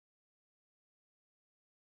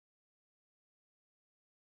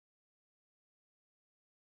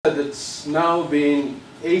It's now been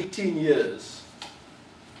 18 years,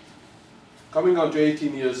 coming on to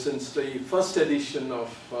 18 years since the first edition of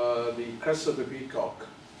the Crest of the Peacock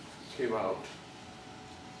came out.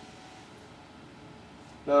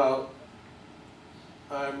 Now,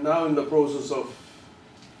 I'm now in the process of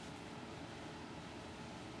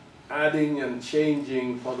adding and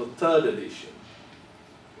changing for the third edition.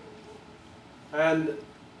 And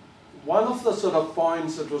one of the sort of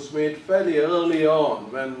points that was made fairly early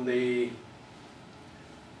on when the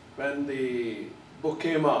book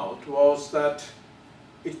came out was that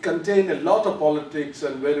it contained a lot of politics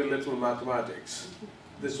and very little mathematics.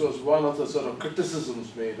 This was one of the sort of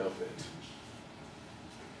criticisms made of it.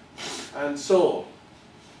 And so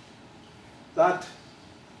that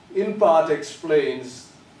in part explains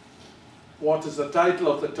what is the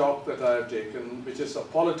title of the talk that I have taken, which is The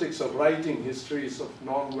Politics of Writing Histories of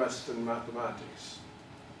Non-Western Mathematics.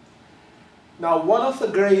 Now, one of the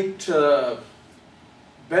great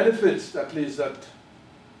benefits, at least, that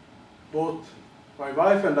both my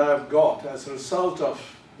wife and I have got as a result of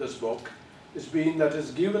this book has been that it's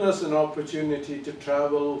given us an opportunity to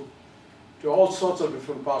travel to all sorts of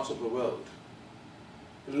different parts of the world.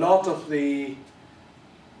 A lot of the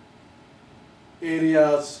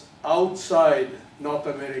areas outside North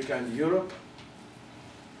America and Europe.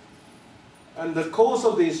 And the course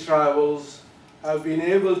of these travels have been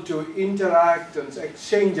able to interact and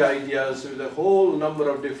exchange ideas with a whole number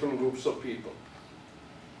of different groups of people.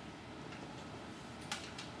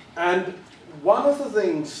 And one of the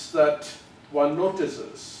things that one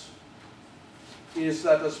notices is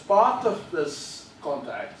that as part of this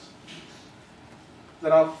contact,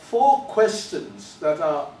 there are 4 questions that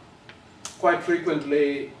are quite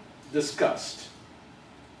frequently discussed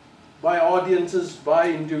by audiences, by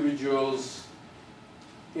individuals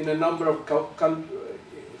in a number of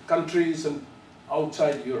countries and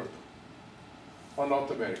outside Europe or North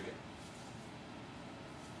America.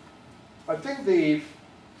 I think the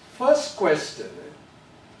first question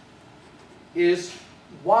is,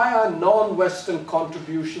 why are non-Western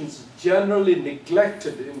contributions generally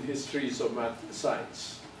neglected in histories of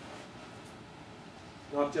science?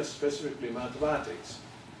 Not just specifically mathematics,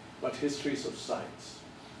 but histories of science.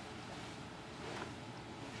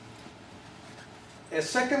 A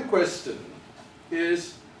second question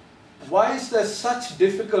is, why is there such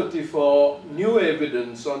difficulty for new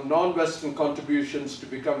evidence on non-Western contributions to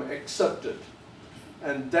become accepted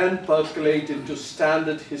and then percolate into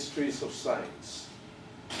standard histories of science?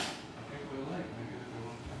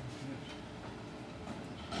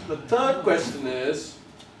 The third question is,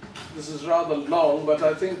 this is rather long, but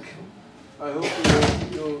I hope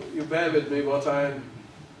you bear with me what I am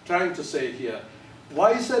trying to say here.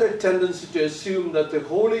 Why is there a tendency to assume that the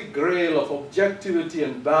holy grail of objectivity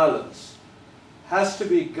and balance has to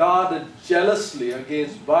be guarded jealously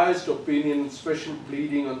against biased opinion and special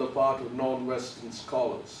pleading on the part of non-Western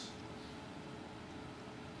scholars?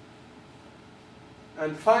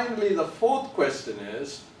 And finally, the fourth question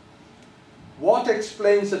is, what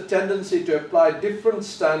explains the tendency to apply different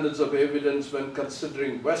standards of evidence when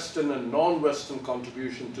considering Western and non-Western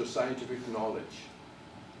contribution to scientific knowledge?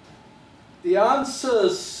 The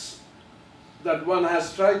answers that one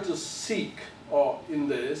has tried to seek in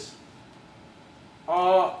this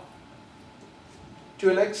are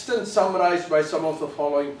to an extent summarized by some of the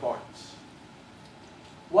following points.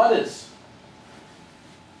 One is,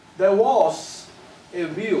 there was a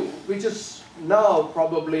view which is now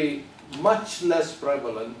probably much less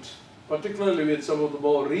prevalent, particularly with some of the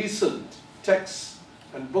more recent texts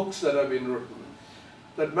and books that have been written,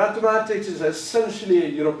 that mathematics is essentially a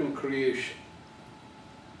European creation.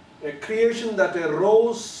 A creation that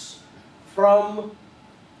arose from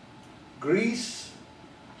Greece,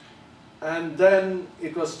 and then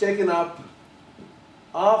it was taken up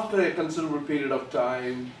after a considerable period of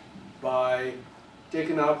time by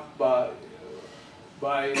the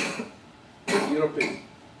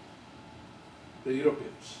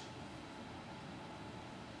Europeans.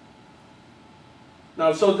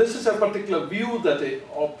 Now, so this is a particular view that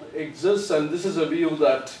exists, and this is a view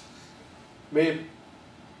that may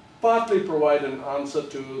partly provide an answer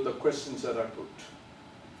to the questions that I put.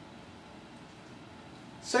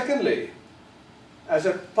 Secondly, as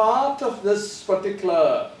a part of this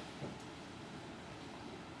particular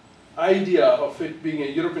idea of it being a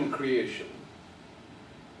European creation,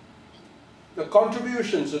 the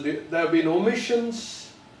contributions, there have been omissions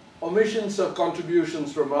of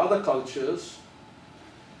contributions from other cultures.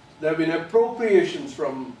 There have been appropriations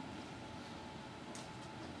from,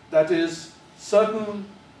 that is, certain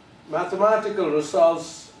mathematical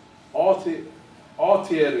results or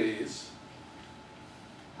theories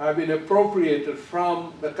have been appropriated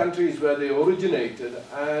from the countries where they originated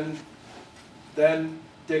and then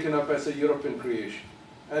taken up as a European creation.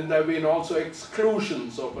 And there have been also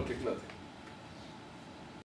exclusions of particular things.